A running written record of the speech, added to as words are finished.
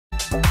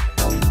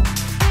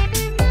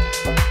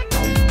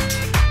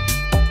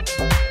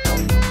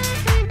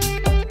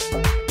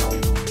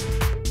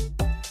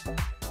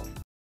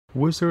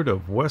Wizard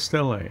of West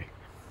LA.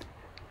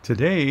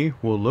 Today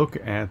we'll look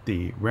at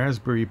the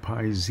Raspberry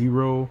Pi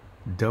Zero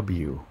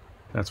W.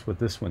 That's what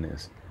this one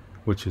is,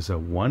 which is a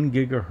 1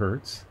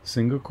 gigahertz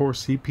single core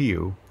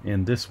CPU,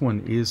 and this one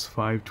is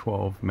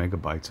 512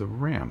 megabytes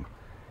of RAM.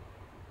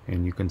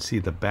 And you can see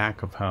the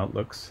back of how it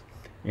looks.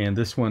 And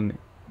this one,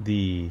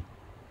 the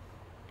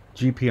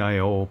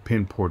GPIO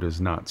pin port is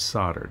not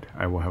soldered.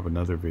 I will have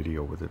another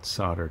video with it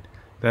soldered.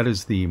 That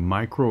is the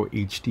micro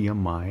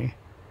HDMI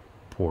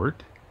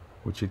port,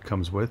 which it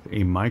comes with,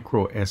 a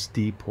micro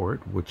SD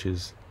port, which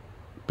is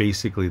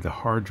basically the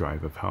hard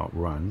drive of how it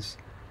runs,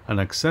 an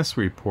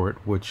accessory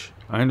port, which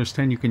I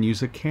understand you can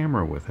use a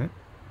camera with it,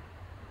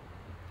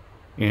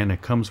 and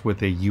it comes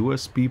with a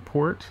USB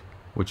port,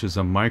 which is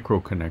a micro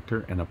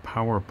connector, and a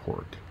power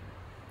port.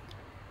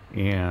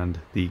 And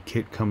the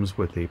kit comes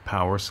with a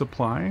power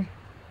supply,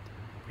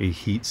 a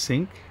heat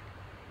sink,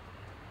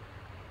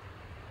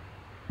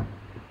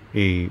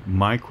 a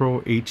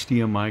micro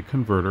HDMI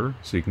converter,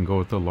 so you can go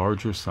with the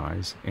larger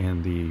size,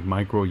 and the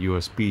micro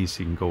USB, so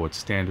you can go with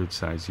standard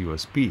size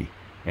USB.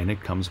 And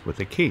it comes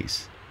with a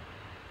case.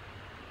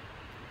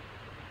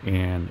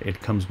 And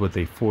it comes with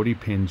a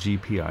 40-pin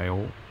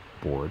GPIO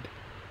board.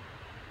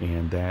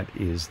 And that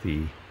is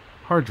the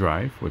hard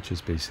drive, which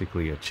is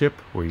basically a chip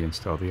where you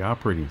install the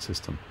operating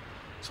system.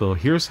 So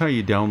here's how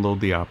you download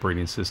the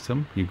operating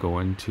system. You go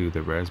into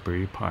the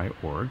Raspberry Pi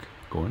org,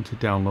 go into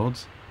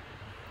downloads,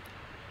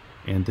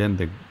 and then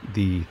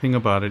the thing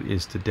about it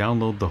is to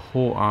download the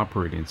whole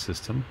operating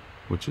system,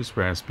 which is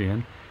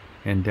Raspbian,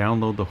 and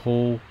download the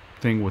whole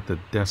thing with the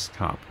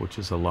desktop, which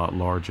is a lot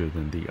larger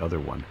than the other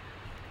one.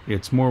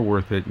 It's more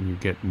worth it, and you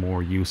get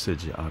more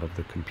usage out of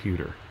the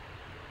computer.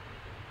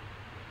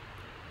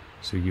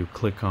 So you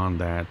click on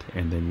that,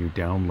 and then you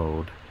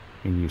download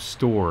and you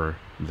store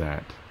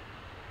that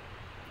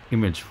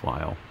image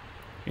file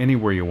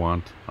anywhere you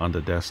want on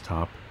the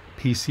desktop,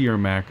 PC or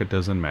Mac, it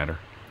doesn't matter.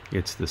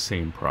 It's the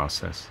same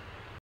process.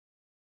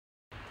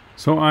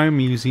 So I'm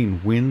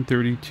using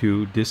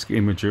Win32 Disk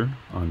Imager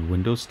on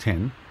Windows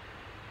 10,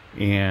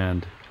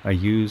 and I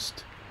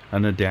used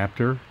an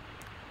adapter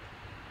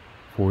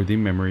for the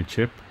memory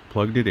chip,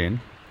 plugged it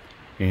in,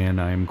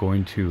 and I'm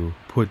going to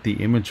put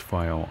the image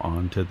file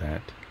onto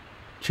that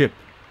chip,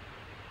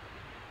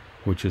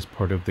 which is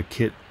part of the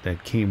kit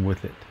that came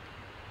with it,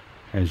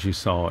 as you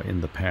saw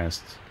in the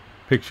past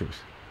pictures.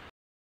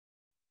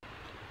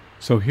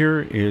 So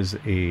here is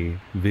a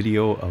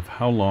video of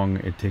how long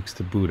it takes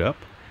to boot up,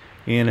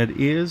 and it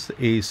is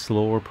a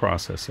slower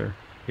processor.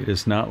 It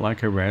is not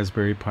like a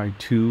Raspberry Pi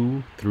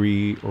 2,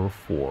 3, or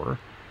 4,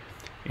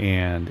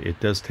 and it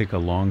does take a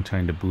long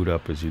time to boot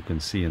up, as you can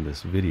see in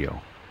this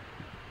video.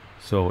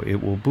 So it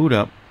will boot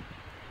up,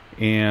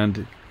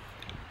 and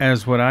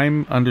as what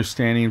I'm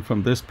understanding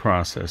from this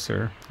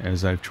processor,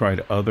 as I've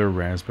tried other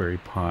Raspberry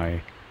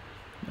Pi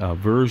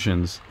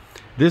versions,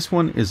 this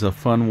one is a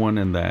fun one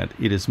in that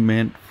it is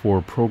meant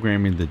for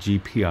programming the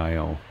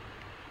GPIO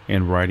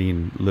and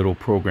writing little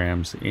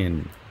programs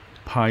in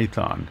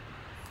Python.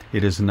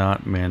 It is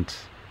not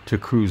meant to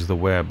cruise the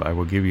web. I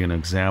will give you an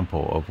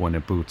example of when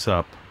it boots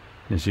up.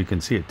 As you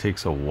can see, it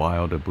takes a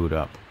while to boot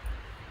up.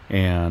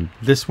 And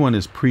this one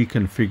is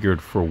pre-configured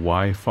for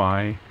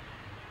Wi-Fi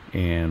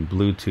and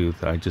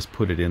Bluetooth. I just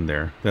put it in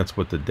there. That's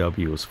what the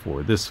W is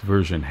for. This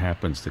version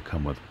happens to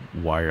come with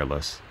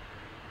wireless.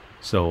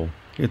 So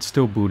it's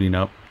still booting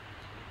up,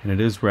 and it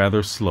is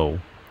rather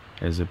slow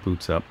as it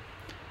boots up.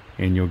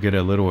 And you'll get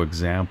a little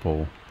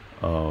example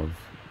of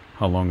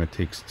how long it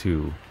takes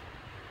to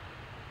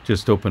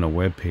just open a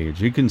web page.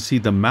 You can see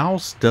the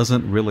mouse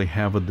doesn't really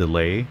have a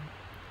delay.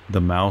 The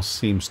mouse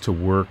seems to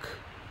work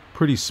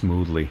pretty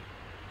smoothly.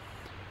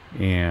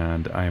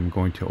 And I'm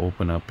going to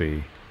open up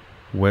a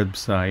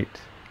website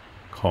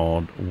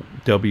called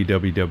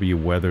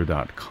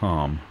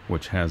www.weather.com,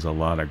 which has a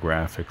lot of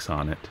graphics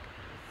on it.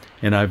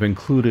 And I've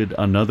included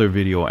another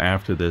video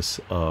after this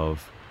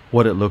of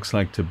what it looks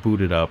like to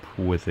boot it up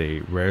with a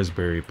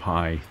Raspberry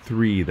Pi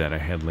 3 that I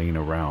had laying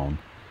around.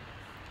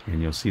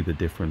 And you'll see the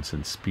difference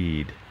in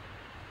speed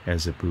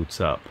as it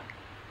boots up.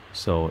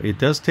 So it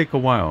does take a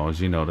while,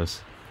 as you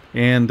notice.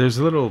 And there's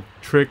little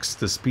tricks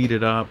to speed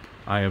it up.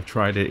 I have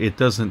tried it. It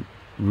doesn't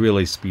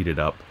really speed it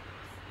up.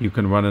 You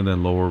can run it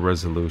in lower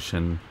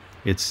resolution.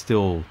 It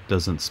still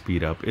doesn't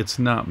speed up. It's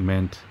not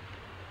meant...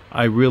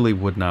 I really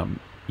would not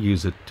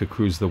use it to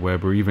cruise the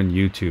web or even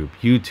YouTube.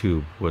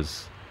 YouTube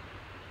was...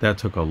 that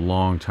took a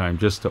long time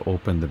just to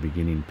open the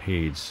beginning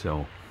page.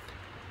 So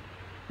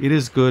it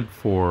is good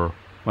for,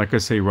 like I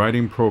say,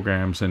 writing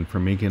programs and for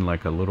making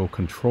like a little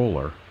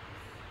controller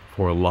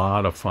for a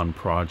lot of fun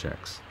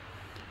projects.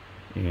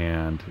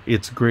 And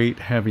it's great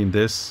having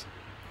this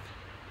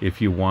if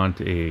you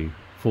want a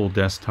full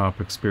desktop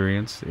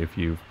experience, if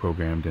you've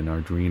programmed an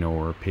Arduino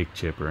or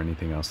PicChip or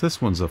anything else. This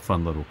one's a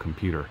fun little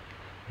computer,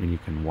 and you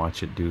can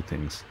watch it do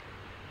things,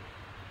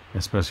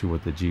 especially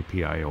with the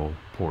GPIO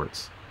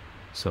ports.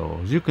 So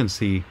as you can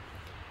see,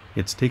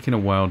 It's taking a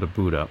while to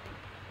boot up,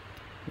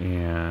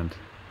 and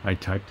I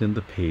typed in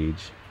the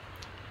page,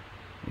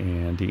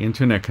 and the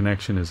internet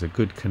connection is a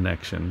good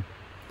connection.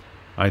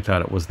 I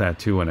thought it was that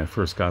too when I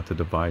first got the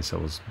device. I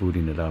was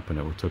booting it up, and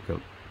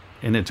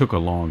it took a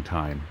long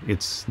time.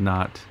 It's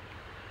not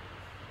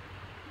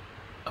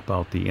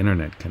about the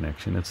internet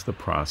connection, it's the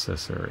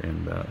processor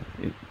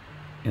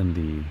and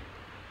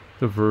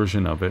the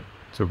version of it.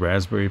 It's a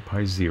Raspberry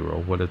Pi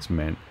Zero, what it's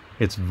meant.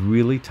 It's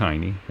really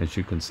tiny, as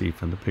you can see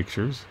from the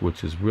pictures,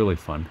 which is really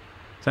fun.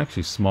 It's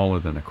actually smaller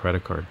than a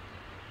credit card,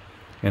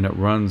 and it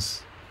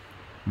runs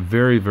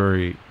very,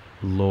 very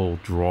low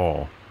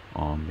draw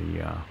on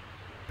the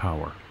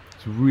power.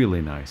 It's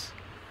really nice,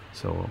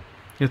 so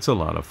it's a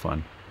lot of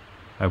fun.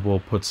 I will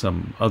put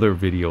some other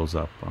videos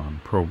up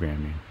on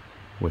programming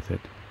with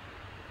it.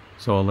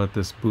 So I'll let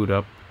this boot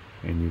up,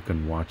 and you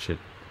can watch it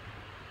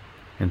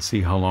and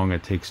see how long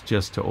it takes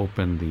just to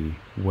open the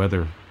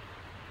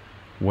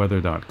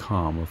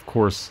weather.com. Of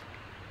course,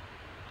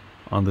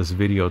 on this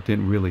video it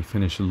didn't really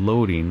finish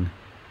loading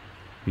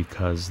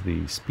because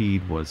the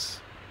speed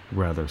was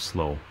rather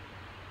slow,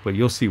 but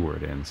you'll see where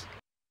it ends.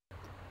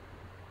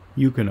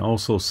 You can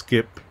also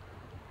skip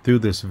through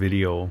this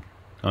video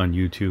on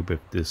YouTube if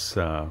this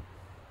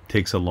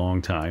takes a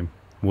long time,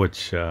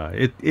 which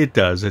it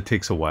does. It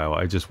takes a while.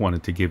 I just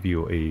wanted to give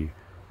you a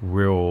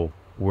real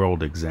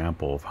world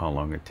example of how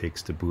long it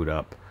takes to boot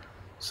up.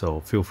 So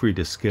feel free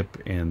to skip,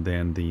 and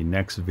then the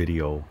next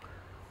video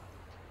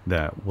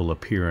that will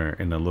appear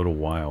in a little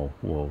while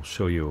will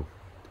show you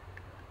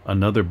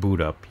another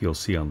boot up you'll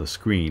see on the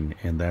screen,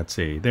 and that's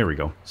there we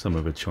go, some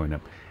of it showing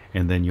up,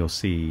 and then you'll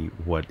see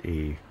what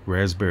a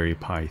Raspberry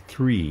Pi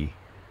 3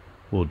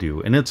 will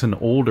do. And it's an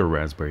older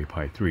Raspberry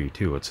Pi 3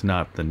 too. It's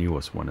not the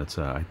newest one. It's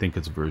I think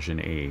it's version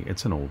A.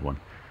 It's an old one.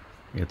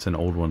 It's an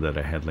old one that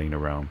I had laying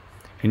around,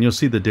 and you'll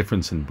see the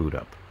difference in boot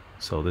up.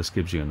 So this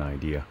gives you an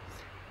idea.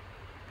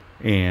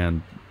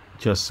 And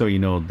just so you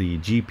know, the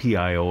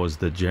GPIO is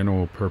the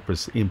general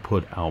purpose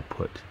input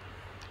output,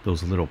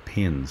 those little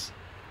pins,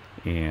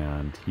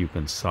 and you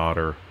can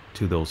solder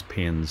to those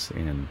pins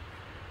and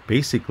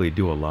basically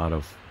do a lot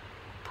of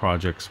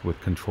projects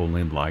with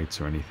controlling lights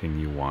or anything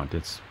you want.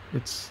 It's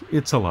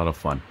a lot of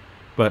fun.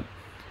 But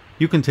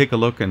you can take a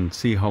look and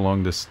see how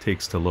long this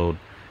takes to load.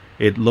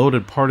 It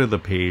loaded part of the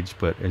page,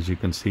 but as you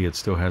can see, it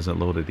still hasn't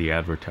loaded the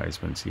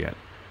advertisements yet.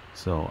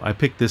 So I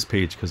picked this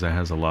page because it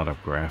has a lot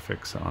of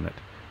graphics on it.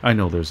 I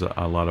know there's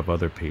a lot of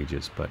other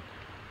pages, but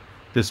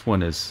this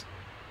one is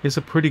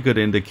a pretty good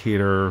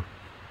indicator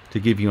to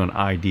give you an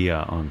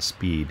idea on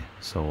speed.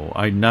 So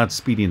I'm not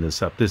speeding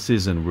this up. This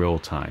is in real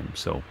time,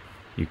 so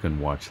you can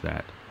watch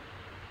that.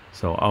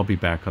 So I'll be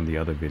back on the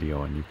other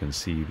video, and you can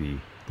see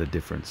the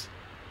difference.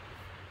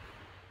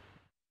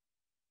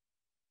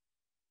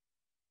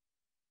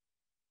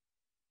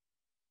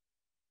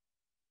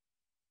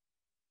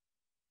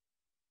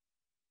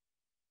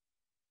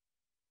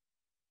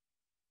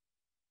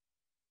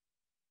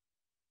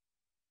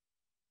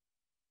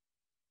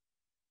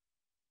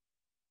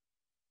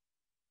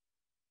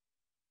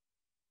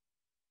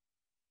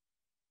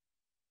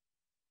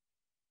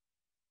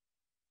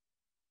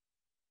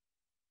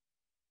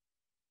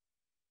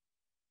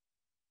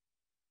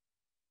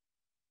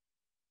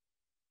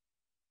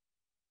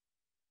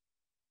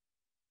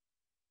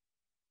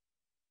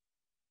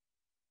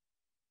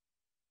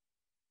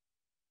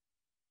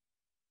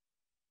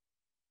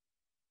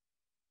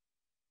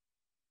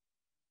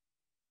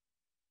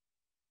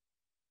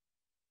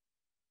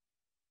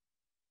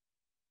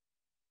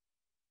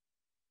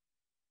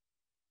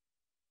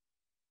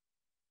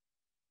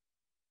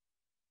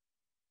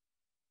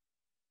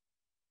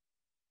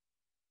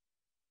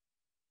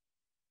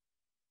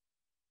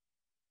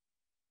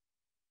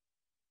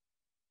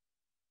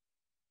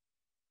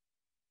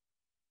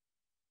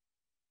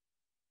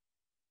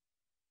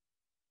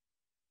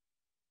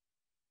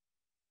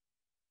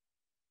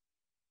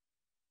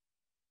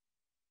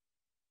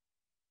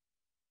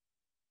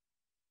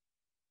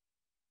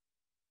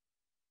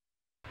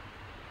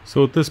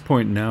 So at this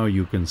point now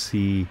you can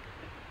see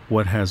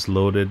what has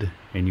loaded,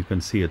 and you can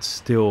see it's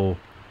still,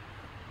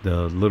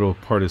 the little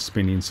part is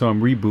spinning. So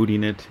I'm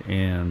rebooting it,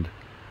 and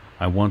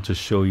I want to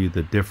show you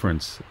the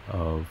difference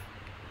of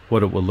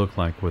what it will look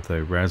like with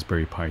a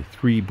Raspberry Pi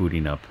 3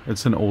 booting up.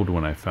 It's an old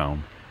one I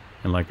found,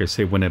 and like I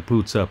say, when it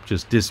boots up,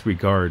 just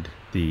disregard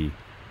the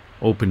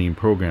opening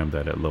program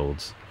that it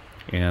loads,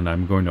 and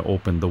I'm going to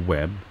open the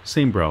web,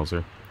 same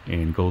browser,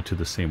 and go to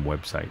the same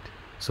website.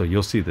 So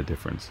you'll see the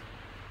difference.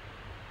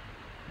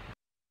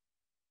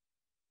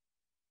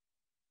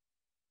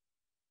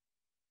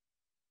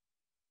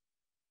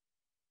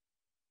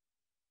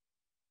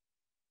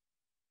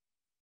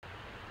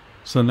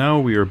 So now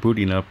we are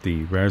booting up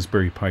the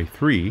Raspberry Pi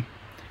 3,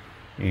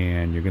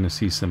 and you're going to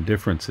see some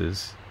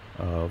differences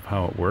of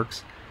how it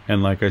works.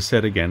 And like I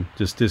said, again,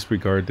 just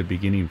disregard the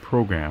beginning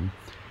program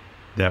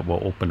that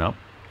will open up,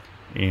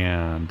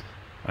 and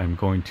I'm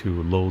going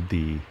to load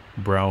the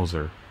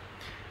browser.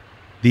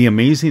 The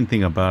amazing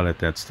thing about it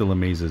that still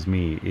amazes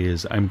me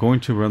is I'm going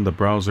to run the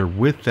browser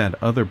with that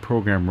other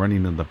program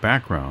running in the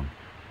background,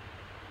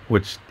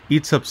 which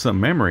eats up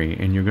some memory,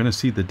 and you're going to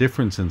see the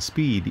difference in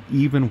speed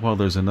even while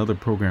there's another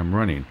program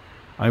running.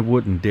 I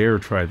wouldn't dare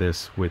try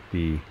this with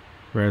the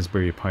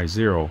Raspberry Pi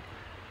Zero.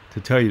 To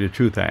tell you the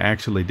truth, I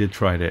actually did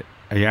try it,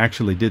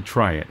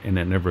 and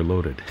it never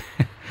loaded.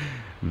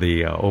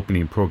 The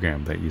opening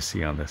program that you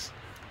see on this.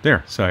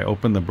 There, so I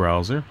open the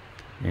browser,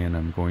 and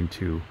I'm going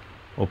to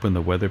open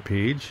the weather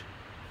page,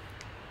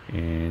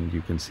 and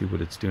you can see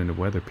what it's doing, the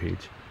weather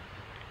page.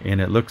 And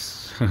it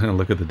looks,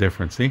 look at the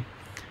difference, see?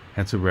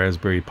 That's a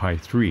Raspberry Pi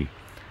 3.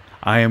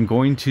 I am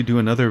going to do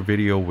another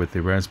video with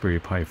the Raspberry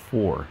Pi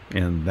 4,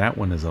 and that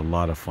one is a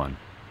lot of fun.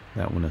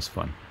 That one is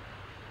fun.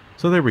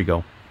 So there we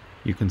go.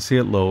 You can see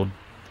it load.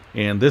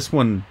 And this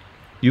one,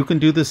 you can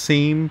do the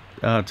same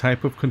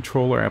type of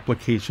controller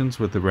applications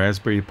with the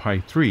Raspberry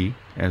Pi 3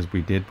 as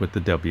we did with the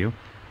W,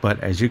 but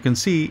as you can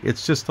see,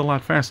 it's just a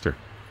lot faster.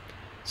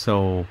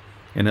 So,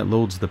 and it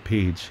loads the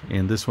page,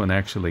 and this one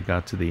actually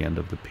got to the end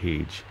of the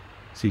page,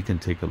 so you can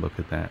take a look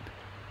at that.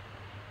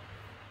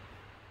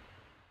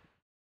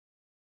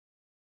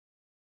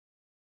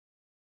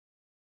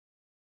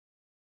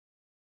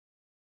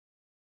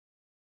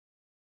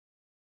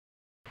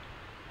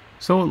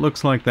 So it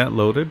looks like that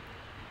loaded,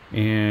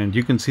 and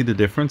you can see the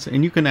difference,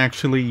 and you can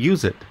actually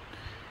use it.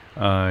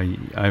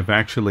 I've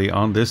actually,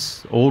 on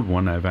this old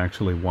one, I've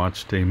actually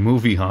watched a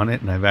movie on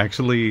it, and I've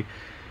actually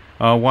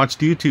watched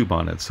YouTube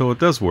on it. So it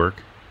does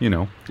work. You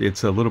know,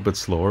 it's a little bit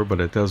slower,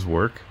 but it does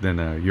work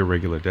than your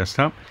regular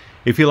desktop.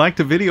 If you liked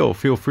the video,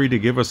 feel free to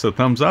give us a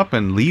thumbs up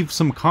and leave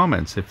some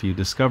comments if you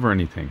discover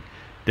anything.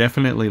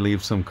 Definitely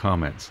leave some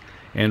comments.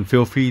 And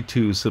feel free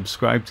to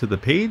subscribe to the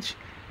page,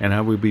 and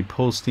I will be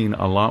posting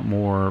a lot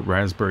more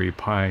Raspberry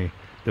Pi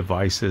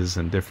devices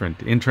and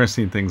different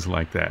interesting things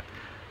like that.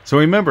 So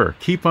remember,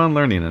 keep on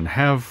learning and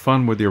have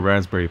fun with your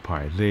Raspberry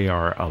Pi. They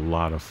are a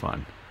lot of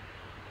fun.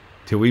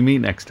 Till we meet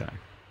next time.